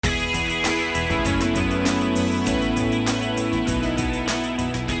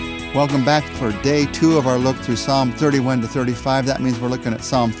Welcome back for day 2 of our look through Psalm 31 to 35. That means we're looking at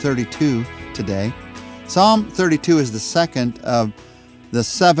Psalm 32 today. Psalm 32 is the second of the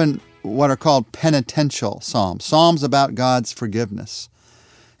 7 what are called penitential psalms, psalms about God's forgiveness.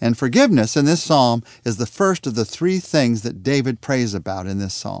 And forgiveness in this psalm is the first of the 3 things that David prays about in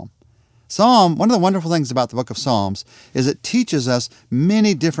this psalm. One of the wonderful things about the book of Psalms is it teaches us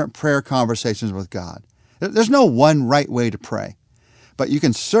many different prayer conversations with God. There's no one right way to pray. But you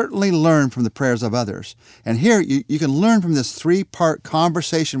can certainly learn from the prayers of others. And here you can learn from this 3-part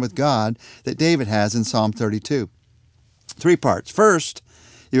conversation with God that David has in Psalm 32. 3 parts. First,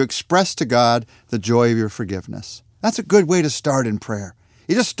 you express to God the joy of your forgiveness. That's a good way to start in prayer.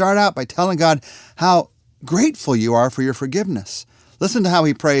 You just start out by telling God how grateful you are for your forgiveness. Listen to how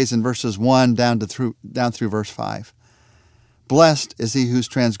he prays in verses 1 down through verse 5. Blessed is he whose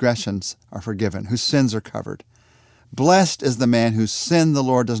transgressions are forgiven, whose sins are covered. Blessed is the man whose sin the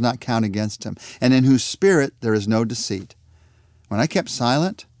Lord does not count against him, and in whose spirit there is no deceit. When I kept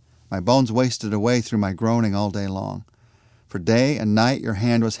silent, my bones wasted away through my groaning all day long. For day and night your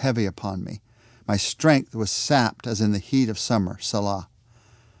hand was heavy upon me. My strength was sapped as in the heat of summer. Selah.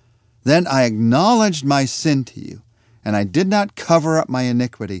 Then I acknowledged my sin to you, and I did not cover up my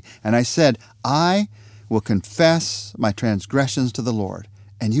iniquity. And I said, I will confess my transgressions to the Lord,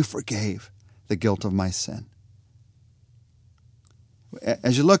 and you forgave the guilt of my sin.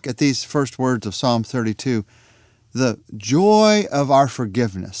 As you look at these first words of Psalm 32, the joy of our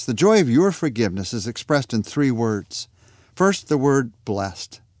forgiveness, the joy of your forgiveness is expressed in 3 words. First, the word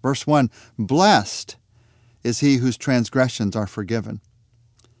blessed. Verse 1, blessed is he whose transgressions are forgiven.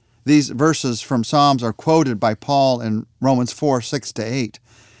 These verses from Psalms are quoted by Paul in Romans 4, 6-8.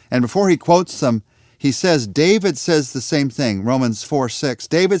 And before he quotes them, he says, David says the same thing, Romans 4, 6.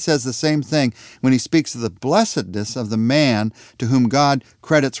 David says the same thing when he speaks of the blessedness of the man to whom God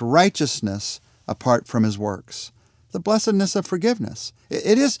credits righteousness apart from his works. The blessedness of forgiveness.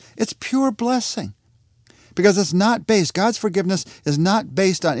 It's pure blessing. Because it's not based, God's forgiveness is not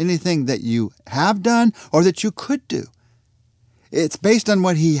based on anything that you have done or that you could do. It's based on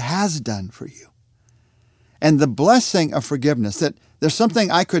what he has done for you. And the blessing of forgiveness, that there's something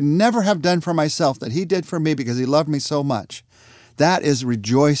I could never have done for myself that he did for me because he loved me so much. That is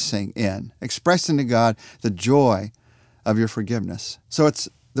rejoicing in, expressing to God the joy of your forgiveness. So it's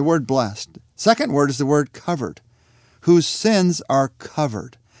the word blessed. Second word is the word covered, whose sins are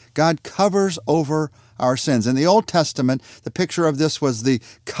covered. God covers over our sins. In the Old Testament, the picture of this was the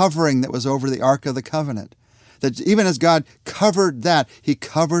covering that was over the Ark of the Covenant. That even as God covered that, he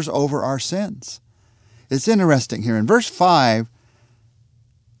covers over our sins. It's interesting here. In verse 5,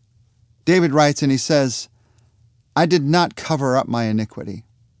 David writes and he says, I did not cover up my iniquity.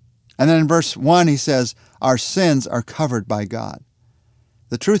 And then in verse 1 he says, our sins are covered by God.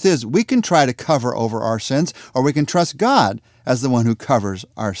 The truth is, we can try to cover over our sins, or we can trust God as the one who covers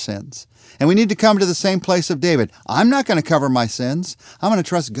our sins. And we need to come to the same place of David. I'm not going to cover my sins. I'm going to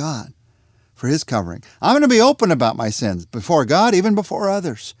trust God for his covering. I'm going to be open about my sins before God, even before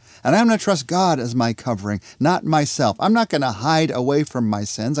others. And I'm going to trust God as my covering, not myself. I'm not going to hide away from my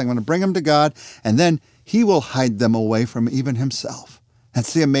sins. I'm going to bring them to God, and then he will hide them away from even himself.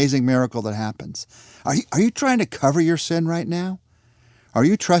 That's the amazing miracle that happens. Are you trying to cover your sin right now? Are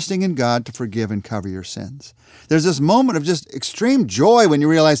you trusting in God to forgive and cover your sins? There's this moment of just extreme joy when you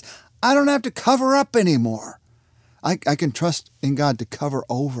realize, I don't have to cover up anymore. I can trust in God to cover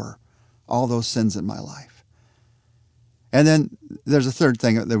over all those sins in my life. And then there's a third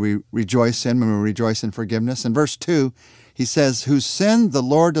thing that we rejoice in when we rejoice in forgiveness. In verse 2, he says, whose sin the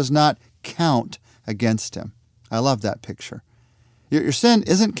Lord does not count against him. I love that picture. Your sin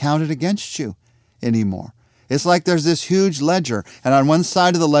isn't counted against you anymore. It's like there's this huge ledger, and on one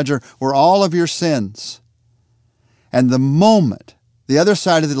side of the ledger were all of your sins. And the other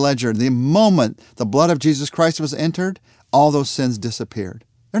side of the ledger, the moment the blood of Jesus Christ was entered, all those sins disappeared.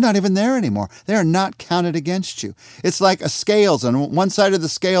 They're not even there anymore. They are not counted against you. It's like a scales. On one side of the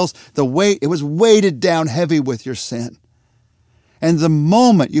scales, it was weighted down heavy with your sin. And the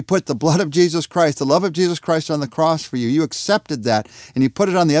moment you put the blood of Jesus Christ, the love of Jesus Christ on the cross for you, you accepted that, and you put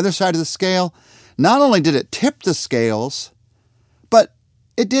it on the other side of the scale, not only did it tip the scales, but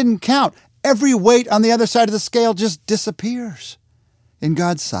it didn't count. Every weight on the other side of the scale just disappears in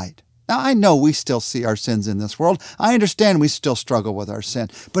God's sight. Now, I know we still see our sins in this world. I understand we still struggle with our sin.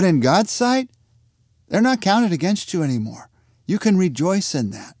 But in God's sight, they're not counted against you anymore. You can rejoice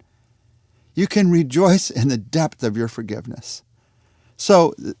in that. You can rejoice in the depth of your forgiveness.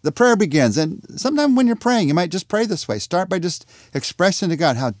 So the prayer begins, and sometime when you're praying, you might just pray this way. Start by just expressing to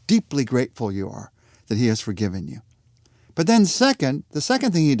God how deeply grateful you are that he has forgiven you. But then the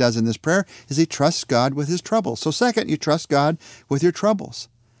second thing he does in this prayer is he trusts God with his troubles. So second, you trust God with your troubles.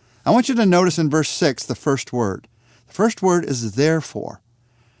 I want you to notice in verse 6 the first word. The first word is therefore.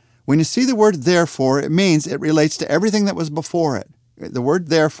 When you see the word therefore, it means it relates to everything that was before it. The word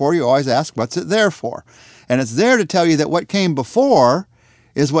therefore, you always ask, what's it there for? And it's there to tell you that what came before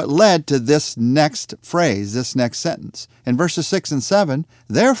is what led to this next phrase, this next sentence. In verses 6 and 7,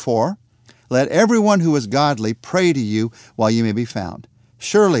 therefore, let everyone who is godly pray to you while you may be found.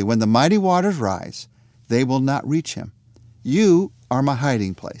 Surely when the mighty waters rise, they will not reach him. You are my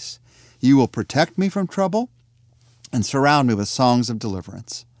hiding place. You will protect me from trouble and surround me with songs of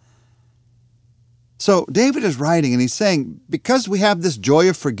deliverance. So David is writing and he's saying, because we have this joy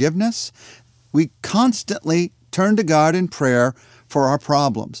of forgiveness, we constantly turn to God in prayer for our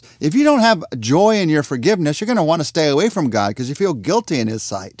problems. If you don't have joy in your forgiveness, you're going to want to stay away from God because you feel guilty in his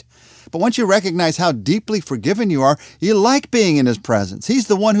sight. But once you recognize how deeply forgiven you are, you like being in his presence. He's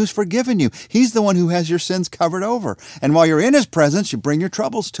the one who's forgiven you. He's the one who has your sins covered over. And while you're in his presence, you bring your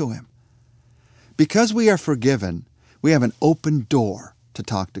troubles to him. Because we are forgiven, we have an open door to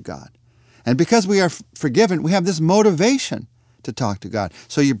talk to God. And because we are forgiven, we have this motivation to talk to God.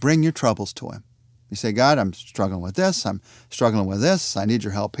 So you bring your troubles to him. You say, God, I'm struggling with this. I'm struggling with this. I need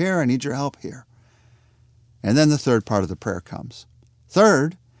your help here. I need your help here. And then the third part of the prayer comes.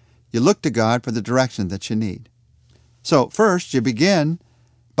 Third, you look to God for the direction that you need. So first, you begin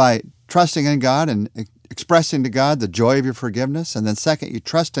by trusting in God and expressing to God the joy of your forgiveness. And then second, you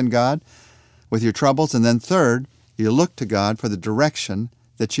trust in God with your troubles. And then third, you look to God for the direction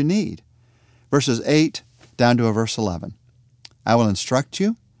that you need. Verses 8 down to verse 11. I will instruct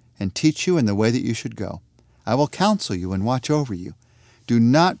you and teach you in the way that you should go. I will counsel you and watch over you. Do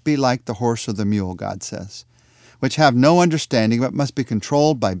not be like the horse or the mule, God says, which have no understanding but must be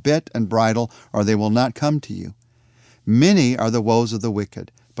controlled by bit and bridle, or they will not come to you. Many are the woes of the wicked,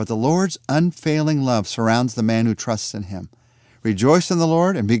 but the Lord's unfailing love surrounds the man who trusts in him. Rejoice in the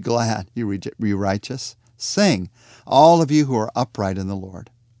Lord and be glad, you righteous. Sing, all of you who are upright in the Lord.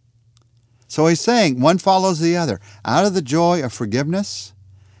 So he's saying one follows the other. Out of the joy of forgiveness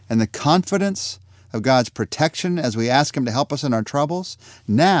and the confidence of God's protection as we ask him to help us in our troubles,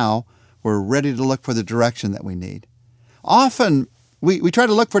 now we're ready to look for the direction that we need. Often we try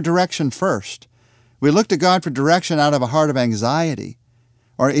to look for direction first. We look to God for direction out of a heart of anxiety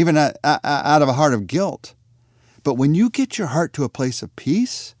or even out of a heart of guilt. But when you get your heart to a place of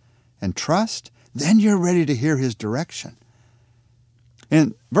peace and trust, then you're ready to hear his direction.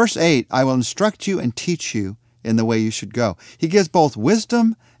 In verse 8, I will instruct you and teach you in the way you should go. He gives both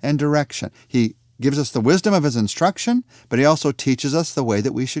wisdom and direction. He gives us the wisdom of his instruction, but he also teaches us the way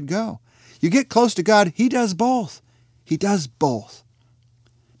that we should go. You get close to God, he does both. He does both.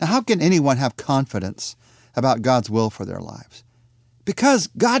 Now, how can anyone have confidence about God's will for their lives? Because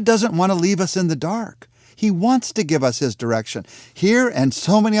God doesn't want to leave us in the dark. He wants to give us his direction. Here and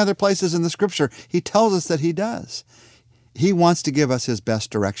so many other places in the Scripture, he tells us that he does. He wants to give us his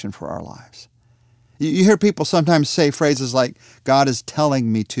best direction for our lives. You hear people sometimes say phrases like, God is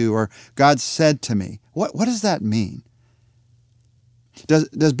telling me to, or God said to me. What does that mean?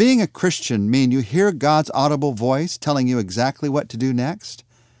 Does being a Christian mean you hear God's audible voice telling you exactly what to do next?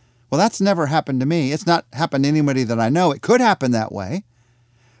 Well, that's never happened to me. It's not happened to anybody that I know. It could happen that way.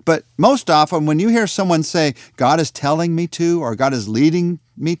 But most often when you hear someone say, God is telling me to, or God is leading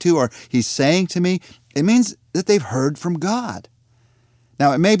me to, or he's saying to me, it means that they've heard from God.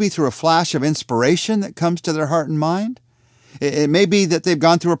 Now, it may be through a flash of inspiration that comes to their heart and mind. It may be that they've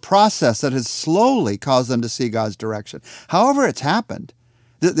gone through a process that has slowly caused them to see God's direction. However it's happened,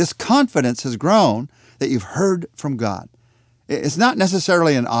 this confidence has grown that you've heard from God. It's not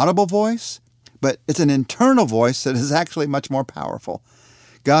necessarily an audible voice, but it's an internal voice that is actually much more powerful.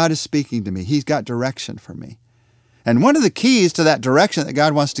 God is speaking to me. He's got direction for me. And one of the keys to that direction that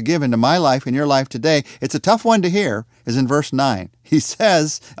God wants to give into my life and your life today, it's a tough one to hear, is in verse 9. He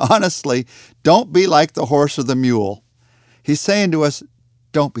says, honestly, don't be like the horse or the mule. He's saying to us,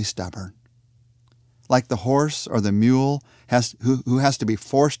 don't be stubborn. Like the horse or the mule who has to be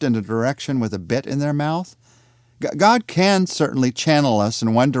forced into direction with a bit in their mouth. God can certainly channel us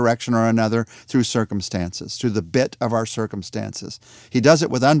in one direction or another through circumstances, through the bit of our circumstances. He does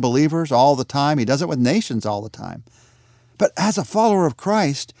it with unbelievers all the time. He does it with nations all the time. But as a follower of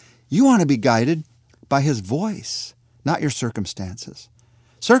Christ, you want to be guided by his voice, not your circumstances.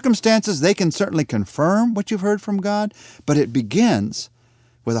 Circumstances, they can certainly confirm what you've heard from God, but it begins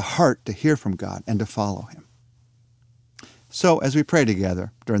with a heart to hear from God and to follow him. So as we pray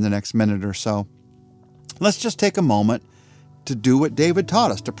together during the next minute or so, let's just take a moment to do what David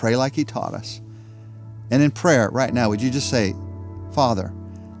taught us, to pray like he taught us. And in prayer right now, would you just say, Father,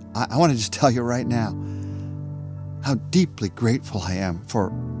 I want to just tell you right now how deeply grateful I am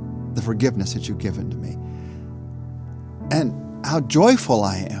for the forgiveness that you've given to me. And how joyful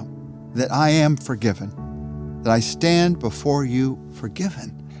I am that I am forgiven, that I stand before you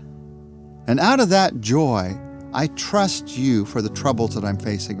forgiven. And out of that joy, I trust you for the troubles that I'm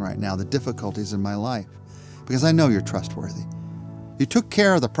facing right now, the difficulties in my life, because I know you're trustworthy. You took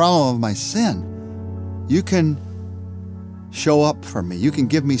care of the problem of my sin. You can show up for me. You can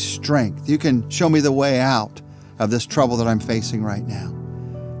give me strength. You can show me the way out of this trouble that I'm facing right now.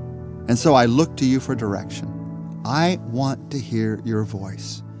 And so I look to you for direction. I want to hear your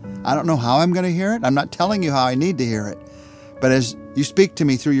voice. I don't know how I'm going to hear it. I'm not telling you how I need to hear it. But as you speak to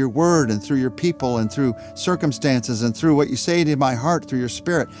me through your word and through your people and through circumstances and through what you say to my heart through your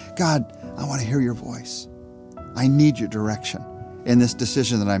spirit, God, I want to hear your voice. I need your direction in this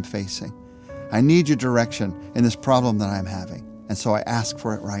decision that I'm facing. I need your direction in this problem that I'm having. And so I ask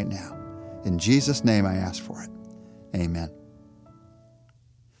for it right now. In Jesus' name, I ask for it. Amen.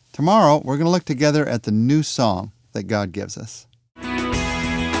 Tomorrow, we're going to look together at the new song that God gives us.